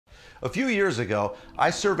A few years ago, I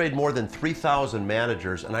surveyed more than 3,000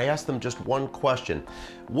 managers and I asked them just one question.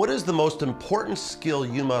 What is the most important skill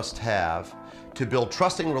you must have to build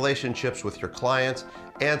trusting relationships with your clients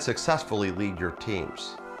and successfully lead your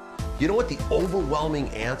teams? You know what the overwhelming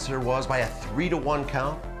answer was by a 3-to-1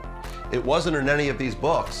 count? It wasn't in any of these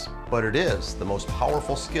books, but it is the most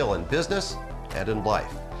powerful skill in business and in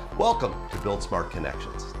life. Welcome to Build Smart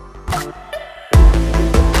Connections.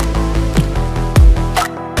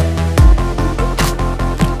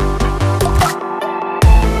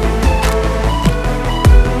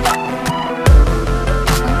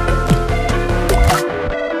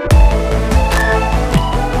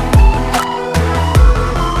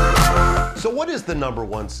 What is the number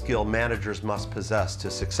one skill managers must possess to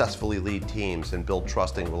successfully lead teams and build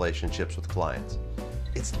trusting relationships with clients?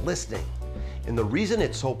 It's listening. And the reason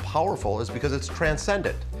it's so powerful is because it's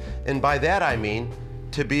transcendent. And by that I mean,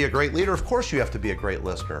 to be a great leader, of course you have to be a great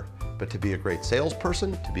listener, but to be a great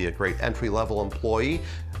salesperson, to be a great entry-level employee,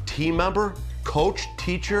 team member, coach,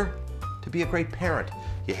 teacher, to be a great parent,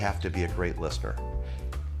 you have to be a great listener.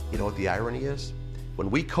 You know what the irony is? When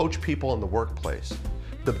we coach people in the workplace,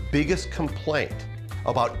 the biggest complaint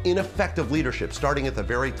about ineffective leadership, starting at the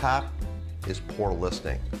very top, is poor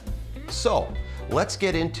listening. So let's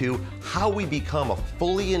get into how we become a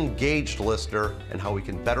fully engaged listener and how we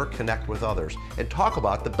can better connect with others and talk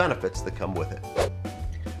about the benefits that come with it.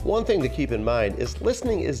 One thing to keep in mind is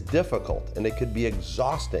listening is difficult and it could be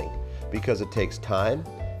exhausting because it takes time,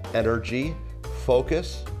 energy,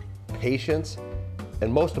 focus, patience,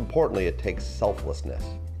 and most importantly, it takes selflessness.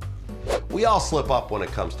 We all slip up when it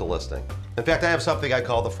comes to listening. In fact, I have something I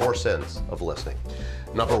call the 4 sins of listening.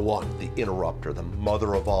 Number 1, the interrupter, the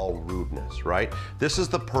mother of all rudeness, right? This is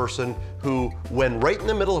the person who, when right in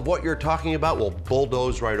the middle of what you're talking about, will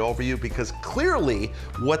bulldoze right over you because clearly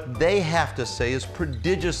what they have to say is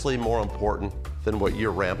prodigiously more important than what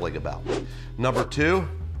you're rambling about. Number 2,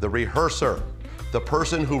 the rehearser, the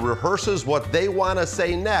person who rehearses what they want to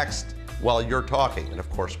say next while you're talking. And of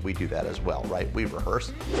course, we do that as well, right? We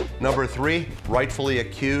rehearse. Number 3, rightfully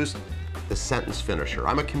accused, the sentence finisher.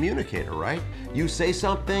 I'm a communicator, right? You say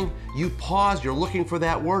something, you pause, you're looking for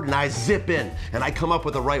that word, and I zip in, and I come up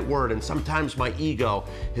with the right word, and sometimes my ego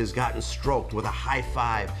has gotten stroked with a high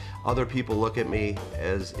five. Other people look at me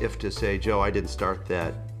as if to say, Joe, I didn't start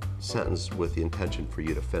that sentence with the intention for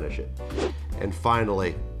you to finish it. And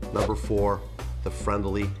finally, number 4, the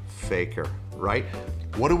friendly faker, right?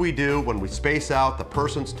 What do we do when we space out, the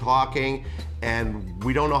person's talking, and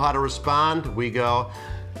we don't know how to respond? We go,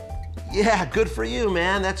 yeah, good for you,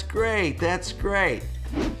 man. That's great. That's great.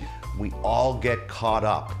 We all get caught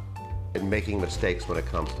up in making mistakes when it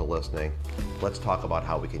comes to listening. Let's talk about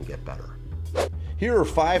how we can get better. Here are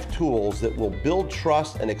 5 tools that will build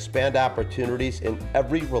trust and expand opportunities in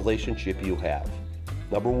every relationship you have.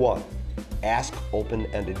 Number 1, ask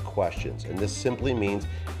open-ended questions. And this simply means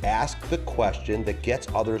ask the question that gets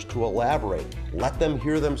others to elaborate. Let them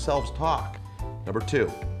hear themselves talk. Number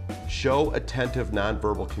 2, show attentive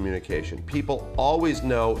nonverbal communication. People always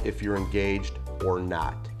know if you're engaged or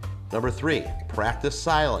not. Number 3, practice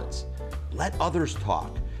silence. Let others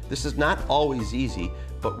talk. This is not always easy,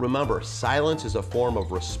 but remember, silence is a form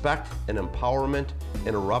of respect and empowerment.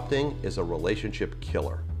 Interrupting is a relationship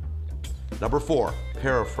killer. Number 4,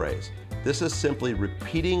 paraphrase. This is simply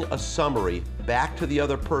repeating a summary back to the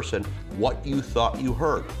other person what you thought you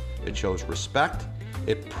heard. It shows respect,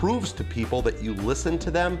 it proves to people that you listen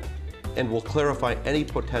to them, and will clarify any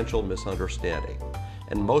potential misunderstanding.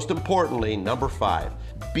 And most importantly, number 5,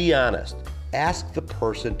 be honest. Ask the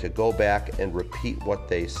person to go back and repeat what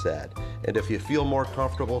they said. And if you feel more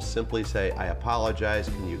comfortable, simply say, I apologize,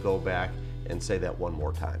 can you go back and say that one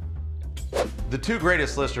more time? The 2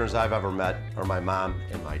 greatest listeners I've ever met are my mom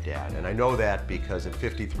and my dad. And I know that because at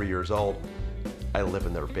 53 years old, I live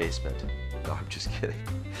in their basement. No, I'm just kidding.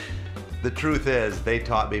 The truth is, they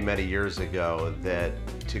taught me many years ago that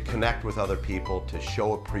to connect with other people, to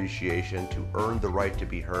show appreciation, to earn the right to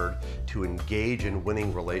be heard, to engage in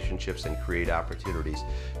winning relationships and create opportunities,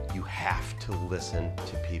 you have to listen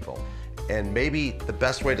to people. And maybe the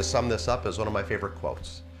best way to sum this up is one of my favorite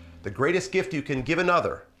quotes. The greatest gift you can give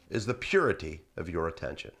another is the purity of your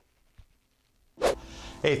attention.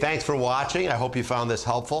 Hey, thanks for watching. I hope you found this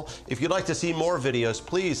helpful. If you'd like to see more videos,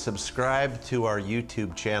 please subscribe to our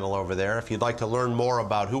YouTube channel over there. If you'd like to learn more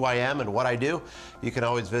about who I am and what I do, you can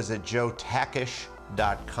always visit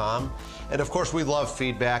joetakash.com. And of course, we love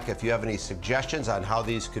feedback. If you have any suggestions on how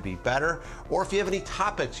these could be better, or if you have any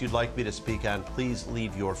topics you'd like me to speak on, please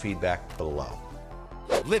leave your feedback below.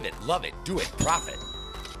 Live it, love it, do it, profit.